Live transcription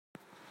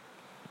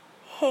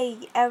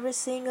Hey, every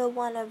single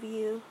one of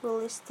you who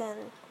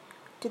listen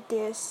to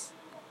this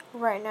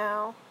right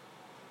now.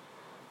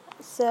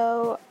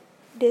 So,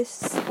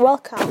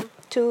 welcome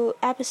to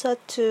episode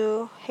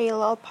 2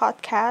 Halo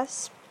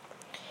podcast.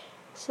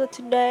 So,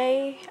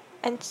 today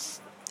and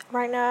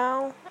right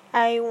now,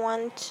 I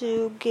want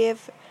to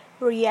give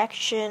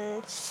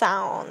reaction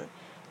sound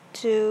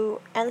to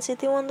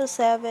NCT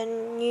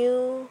 127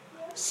 new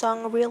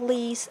song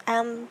release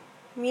and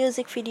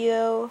music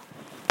video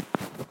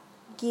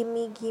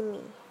Gimme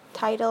Gimme,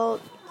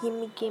 titled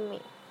Gimme Gimme.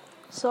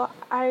 So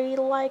I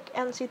like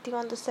NCT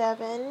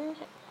 127.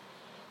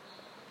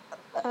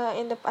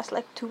 In the past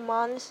 2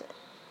 months,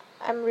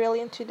 I'm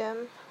really into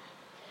them.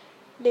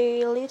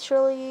 They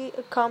literally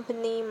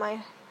accompany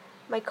my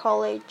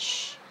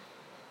college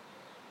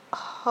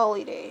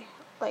holiday,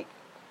 like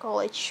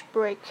college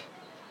break.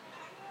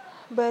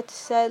 But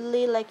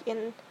sadly,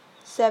 in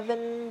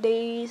 7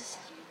 days,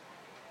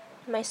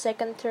 my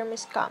second term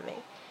is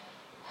coming.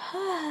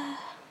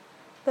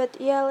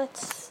 But yeah,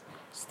 let's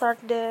start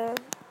the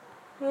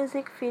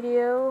music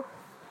video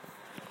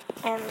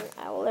and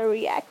I will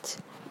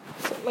react.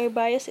 So my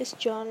bias is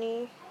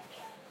Johnny,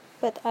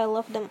 but I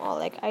love them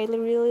all. I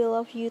really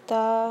love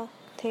Yuta,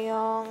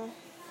 Taeyong,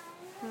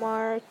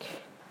 Mark,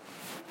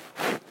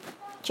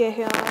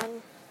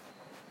 Jaehyun,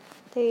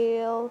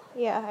 Tail,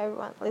 yeah,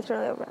 everyone,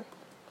 literally everyone.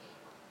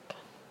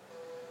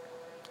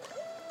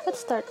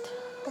 Let's start.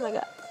 Oh my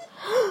god.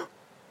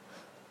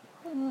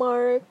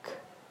 Mark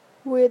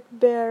with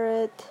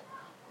Barrett,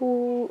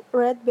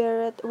 Red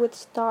Barrett with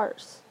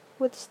stars.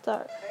 With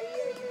star.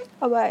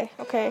 Oh bye.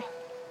 Okay.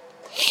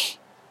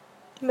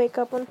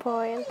 Makeup on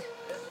point.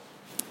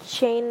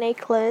 Chain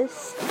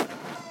necklace.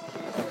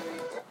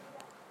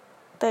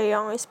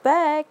 Taeyong is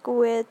back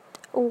with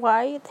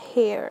white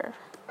hair.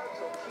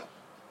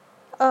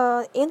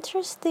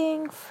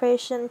 Interesting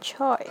fashion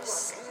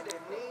choice.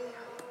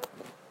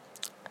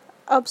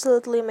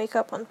 Absolutely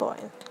makeup on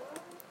point.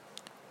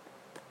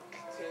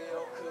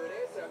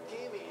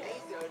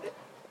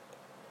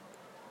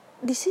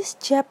 This is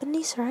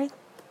Japanese, right?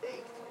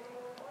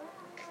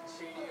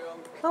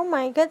 Oh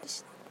my god,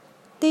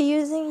 they're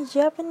using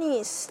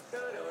Japanese.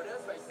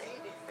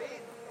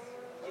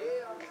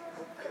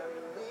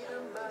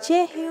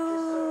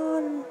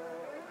 Jaehyun.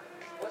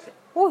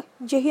 Oh,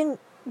 Jaehyun,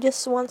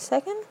 just 1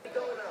 second.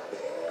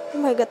 Oh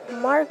my god,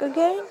 Mark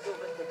again.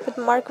 But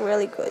Mark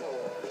really good.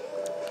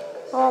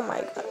 Oh my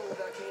god.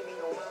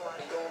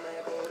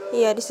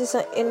 Yeah, this is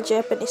in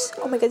Japanese.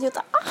 Oh my god,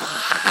 Yuta.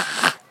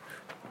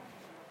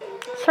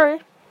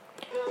 Sorry.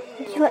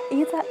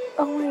 Yuta.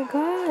 Oh my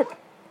god.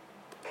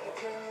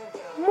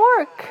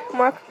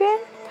 Mark again?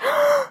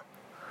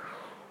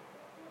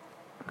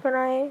 Can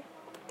I?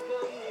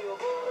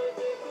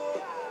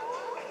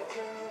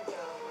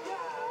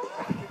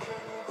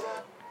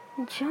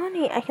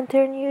 Johnny, I can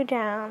turn you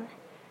down.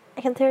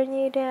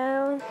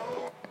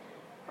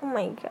 Oh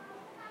my god.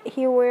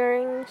 He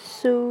wearing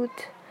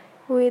suit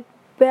with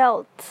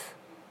belt.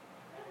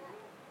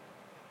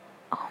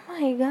 Oh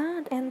my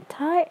god, and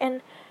tie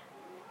and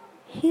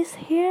his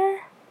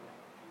hair.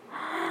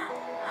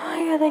 Oh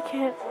my god, I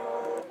can't.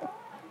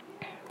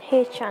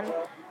 Hee-chan,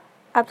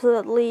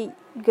 absolutely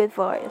good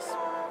voice.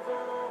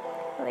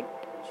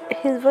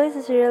 His voice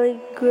is really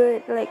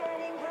good,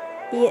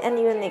 and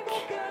unique.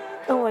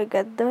 Oh my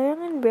god,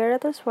 Doyoung and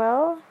Barrett as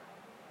well.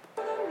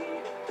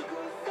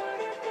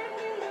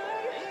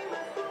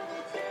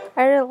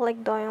 I really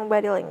like Doyoung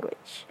body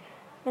language.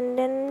 And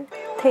then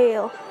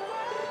Tail.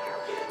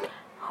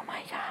 Oh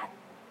my god,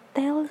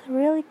 Tail is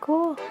really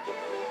cool.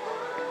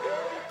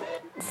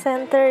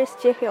 Center is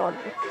Jaehyun.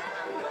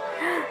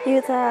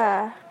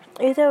 Yuta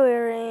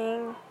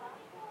wearing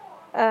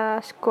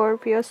a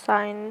Scorpio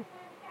sign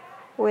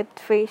with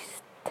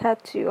face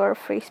tattoo or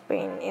face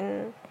paint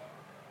in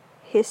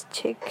his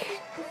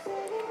cheek.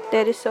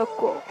 That is so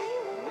cool.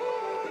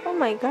 Oh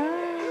my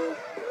god,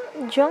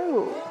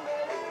 Jungwoo.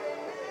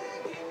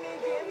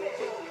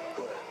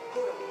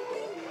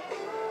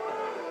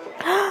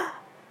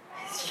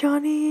 It's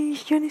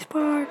Johnny's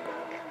part.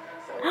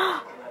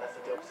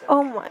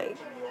 Oh my.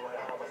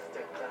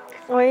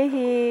 Why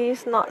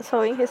he's not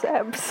showing his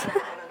abs?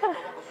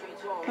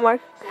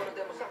 Mark.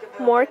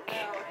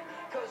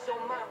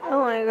 Oh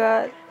my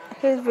god.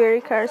 He's very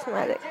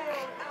charismatic.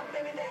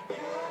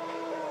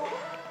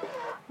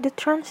 The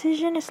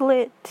transition is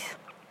lit.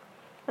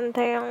 And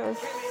Taeyong is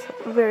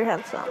very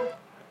handsome.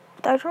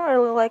 But I don't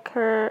really like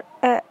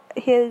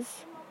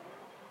his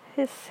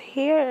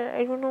hair.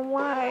 I don't know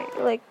why.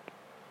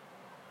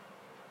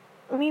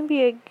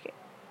 Maybe I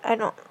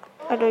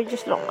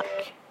just don't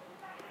like.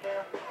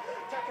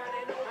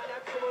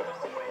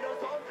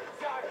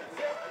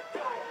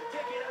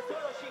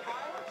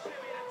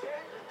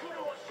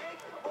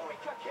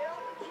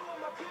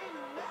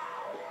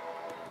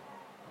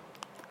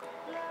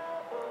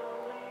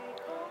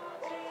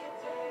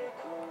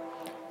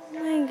 Oh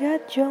my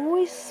god,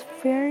 Jungwoo is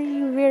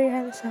very, very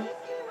handsome.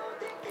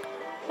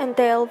 And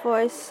Tail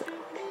voice,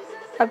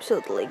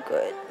 absolutely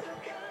good.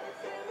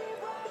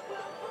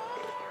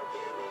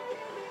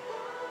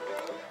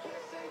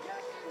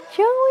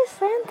 Joey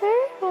Center.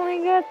 Oh my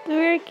god,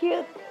 very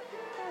cute.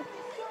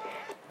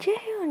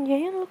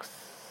 Jaehyun looks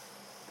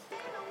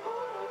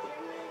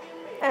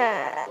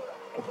uh,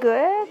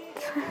 good.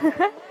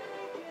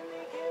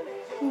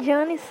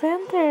 Johnny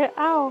Center.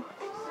 Ow.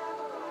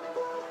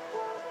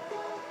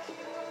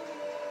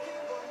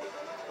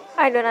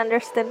 I don't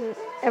understand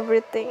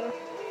everything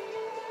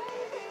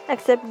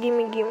except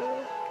gimme gimme.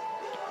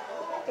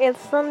 It's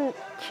some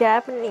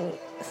Japanese.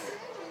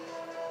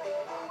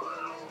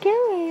 Give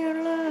me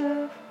your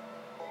love.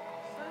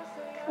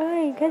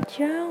 Oh, good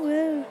job,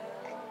 Will.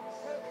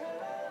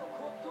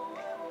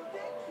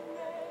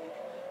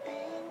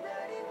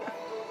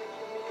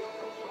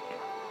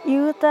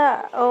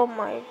 Yuta. Oh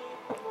my.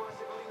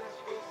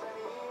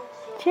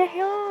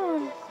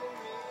 Jaehyun.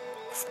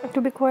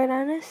 To be quite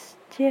honest,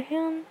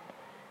 Jaehyun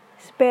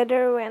is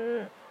better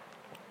when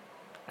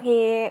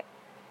he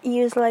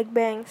use like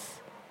bangs.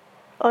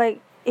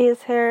 Like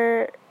his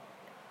hair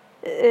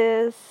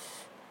is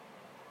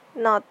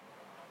not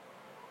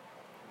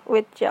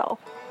with gel.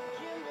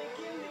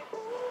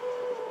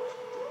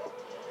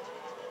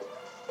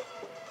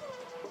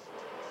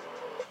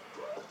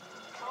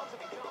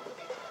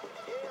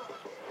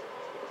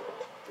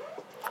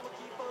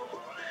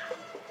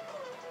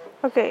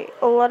 Okay,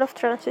 a lot of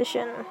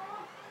transition.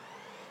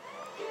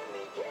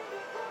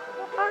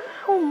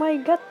 Oh my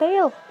god,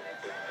 tail.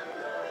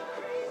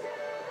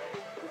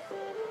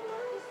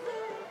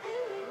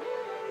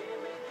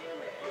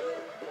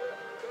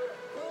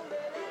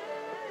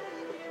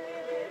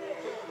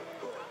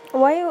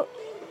 Why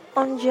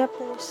on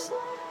Japanese?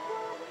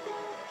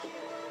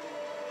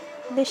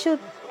 They should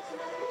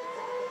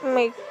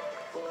make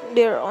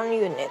their own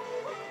unit,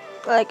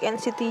 like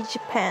NCT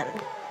Japan,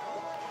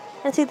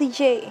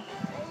 NCTJ.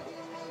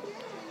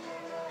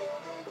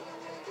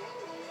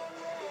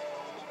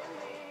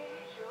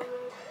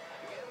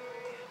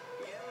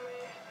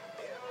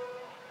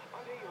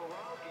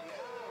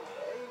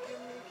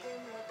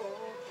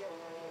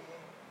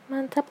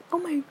 Mantap! Oh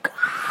my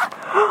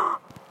god!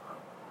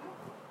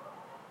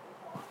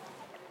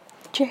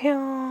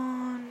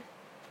 Jaehyun.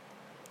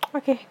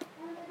 Okay,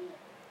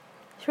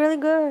 it's really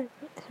good.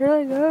 It's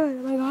really good.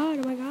 Oh my god!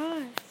 Oh my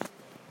god!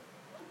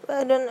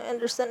 I don't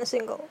understand a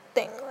single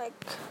thing. Like,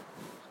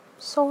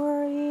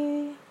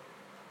 sorry.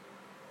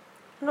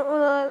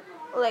 Not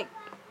like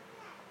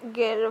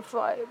get a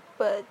vibe,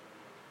 but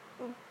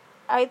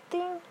I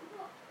think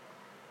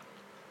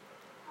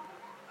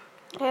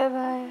if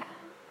I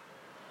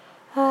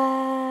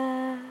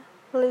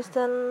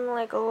listen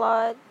like a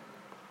lot,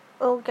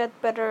 it'll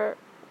get better.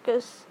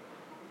 Because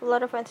a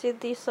lot of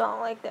NCT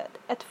song like that.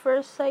 At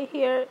first I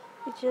hear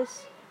it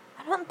just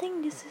I don't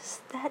think this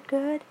is that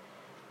good,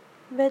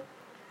 but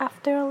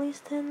after I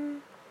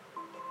listen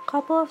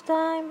couple of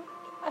times,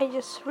 I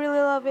just really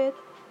love it.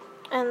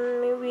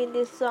 And maybe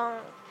this song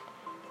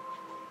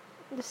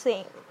the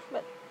same,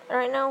 but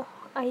right now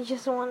I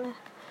just wanna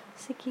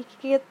see Kick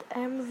It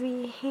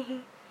MV.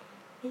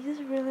 I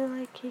just really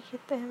like Kick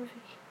It MV.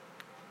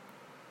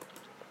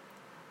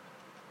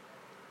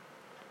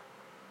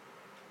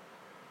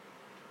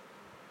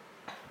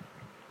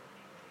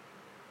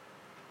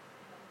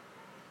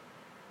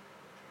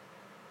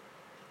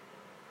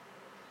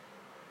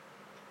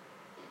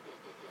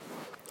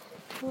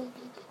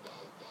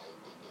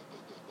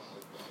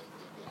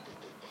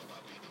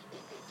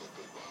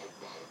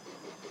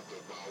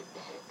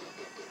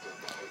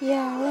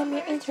 Yeah, let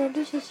me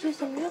introduce you to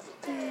some new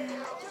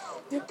dance.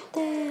 New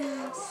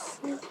dance.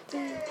 New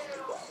dance.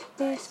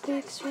 Bass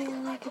quick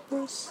swing like a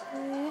Bruce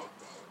Lee.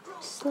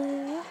 Bruce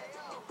Lee.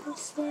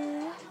 Bruce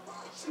Lee.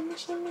 Shimmy,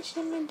 shimmy,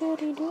 shimmy,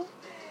 doody doo.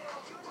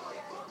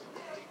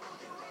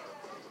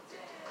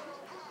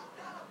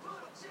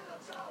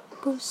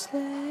 Bruce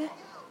Lee.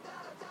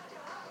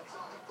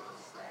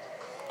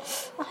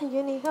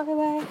 Uni. Okay,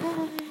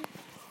 bye.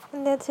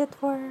 And that's it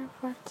for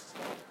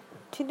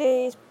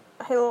today's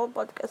Hello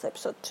Podcast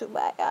episode 2.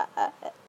 Bye.